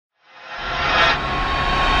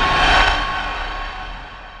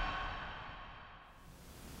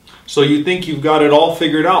So you think you've got it all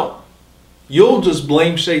figured out. You'll just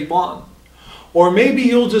blame Shaitan. Or maybe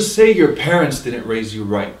you'll just say your parents didn't raise you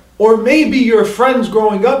right. Or maybe your friends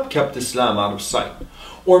growing up kept Islam out of sight.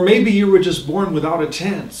 Or maybe you were just born without a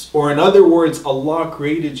chance. Or in other words, Allah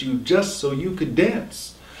created you just so you could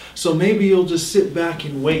dance. So maybe you'll just sit back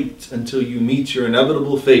and wait until you meet your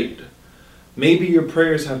inevitable fate. Maybe your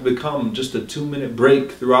prayers have become just a 2-minute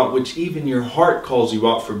break throughout which even your heart calls you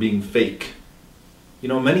out for being fake. You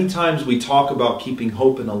know, many times we talk about keeping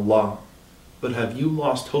hope in Allah, but have you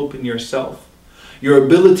lost hope in yourself? Your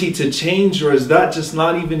ability to change, or is that just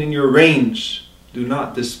not even in your range? Do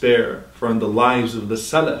not despair, for in the lives of the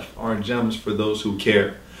Salaf are gems for those who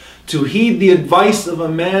care. To heed the advice of a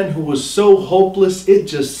man who was so hopeless it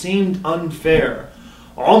just seemed unfair.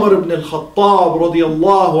 Umar ibn al-Khattab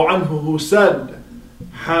radiyallahu anhu, who said,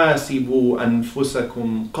 "Hasibu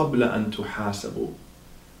anfusakum qabla an tuhasabu."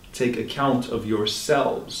 Take account of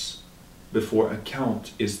yourselves before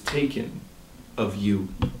account is taken of you.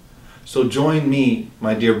 So join me,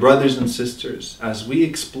 my dear brothers and sisters, as we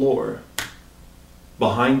explore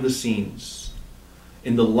behind the scenes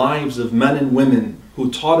in the lives of men and women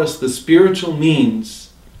who taught us the spiritual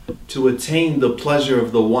means to attain the pleasure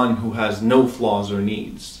of the one who has no flaws or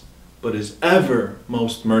needs, but is ever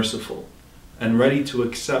most merciful and ready to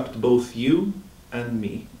accept both you and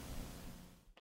me.